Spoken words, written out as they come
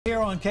Here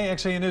on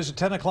KXAN News at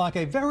 10 o'clock,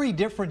 a very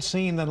different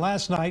scene than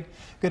last night.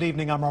 Good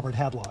evening, I'm Robert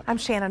Hadlock. I'm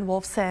Shannon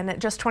Wolfson.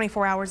 Just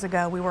 24 hours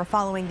ago, we were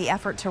following the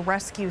effort to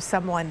rescue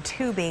someone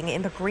tubing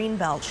in the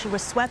Greenbelt. She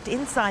was swept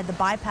inside the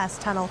bypass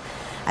tunnel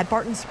at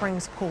Barton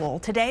Springs Pool.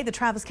 Today, the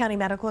Travis County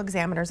Medical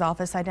Examiner's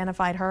Office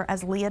identified her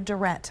as Leah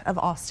Durrett of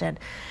Austin.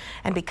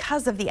 And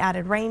because of the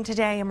added rain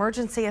today,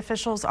 emergency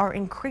officials are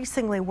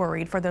increasingly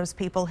worried for those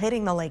people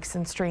hitting the lakes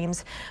and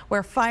streams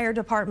where fire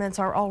departments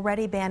are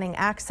already banning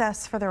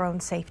access for their own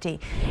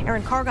safety.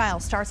 Aaron Cargyle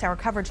starts our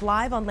coverage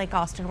live on Lake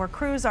Austin, where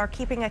crews are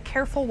keeping a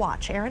careful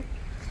watch. Aaron?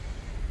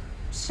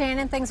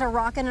 Shannon, things are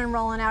rocking and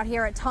rolling out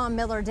here at Tom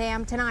Miller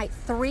Dam tonight.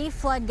 3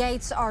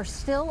 floodgates are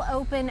still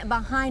open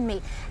behind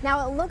me.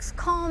 Now, it looks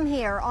calm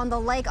here on the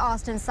Lake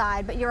Austin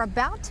side, but you're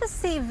about to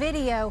see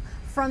video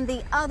from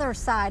the other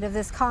side of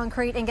this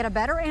concrete and get a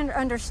better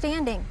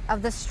understanding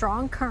of the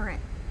strong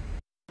current.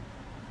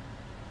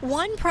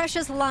 One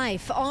precious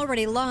life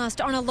already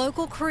lost on a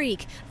local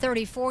creek.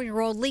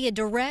 34-year-old Leah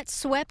Durrett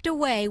swept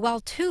away while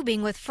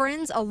tubing with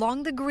friends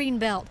along the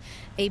Greenbelt.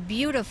 A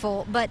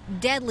beautiful but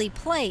deadly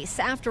place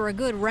after a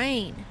good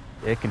rain.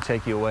 It can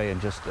take you away in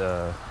just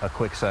a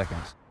quick second.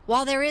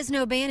 While there is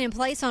no ban in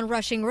place on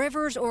rushing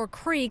rivers or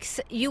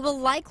creeks, you will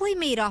likely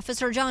meet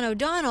Officer John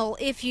O'Donnell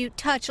if you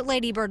touch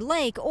Lady Bird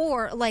Lake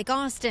or Lake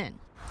Austin.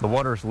 The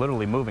water is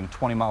literally moving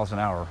 20 miles an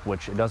hour,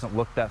 which it doesn't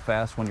look that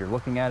fast when you're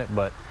looking at it,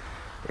 but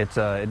it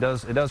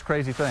does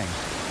crazy things.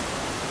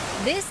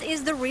 This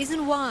is the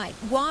reason why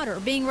water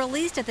being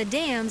released at the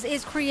dams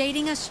is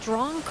creating a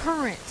strong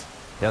current.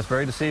 Yeah, it's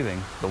very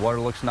deceiving. The water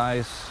looks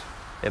nice.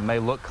 It may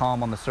look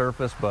calm on the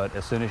surface, but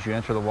as soon as you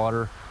enter the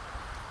water,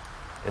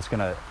 it's going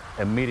to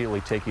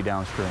immediately take you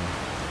downstream.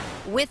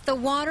 With the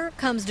water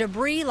comes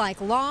debris like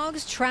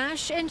logs,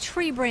 trash, and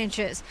tree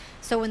branches.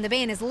 So when the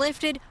ban is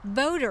lifted,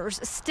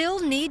 boaters still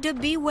need to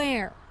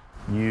beware.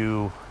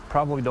 You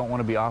probably don't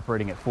want to be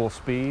operating at full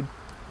speed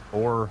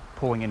or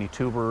pulling any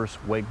tubers,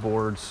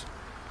 wakeboards,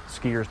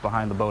 skiers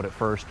behind the boat at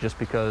first, just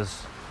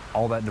because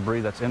all that debris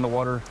that's in the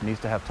water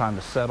needs to have time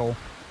to settle.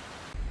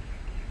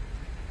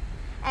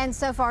 And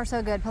so far,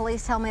 so good.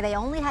 Police tell me they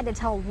only had to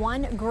tell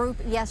one group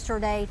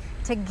yesterday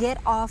to get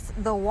off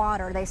the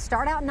water. They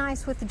start out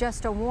nice with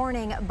just a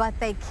warning, but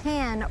they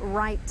can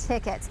write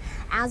tickets.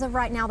 As of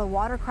right now, the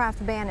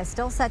watercraft ban is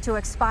still set to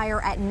expire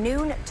at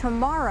noon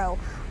tomorrow.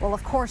 We'll,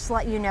 of course,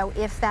 let you know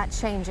if that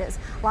changes.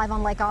 Live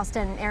on Lake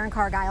Austin, Aaron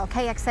Cargyle,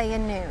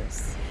 KXAN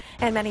News.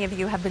 And many of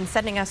you have been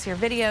sending us your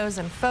videos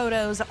and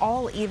photos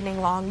all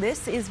evening long.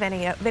 This is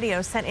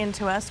video sent in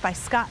to us by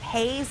Scott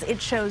Hayes. It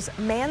shows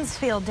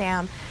Mansfield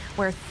Dam,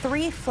 where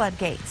 3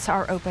 floodgates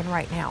are open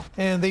right now.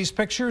 And these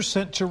pictures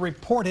sent to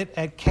report it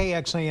at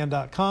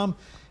KXAN.com.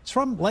 It's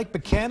from Lake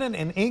Buchanan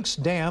and Inks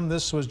Dam.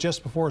 This was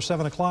just before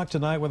 7 o'clock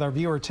tonight, with our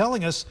viewer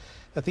telling us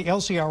that the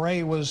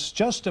LCRA was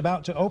just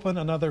about to open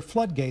another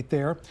floodgate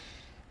there.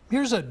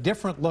 Here's a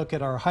different look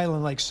at our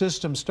Highland Lake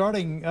system.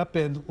 Starting up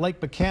in Lake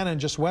Buchanan,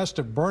 just west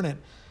of Burnett,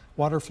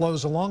 water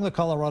flows along the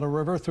Colorado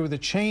River through the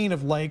chain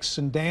of lakes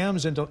and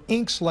dams into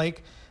Inks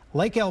Lake,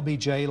 Lake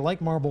LBJ,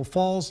 Lake Marble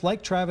Falls,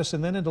 Lake Travis,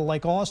 and then into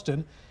Lake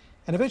Austin,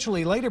 and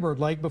eventually Lady Bird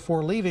Lake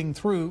before leaving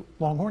through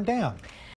Longhorn Dam.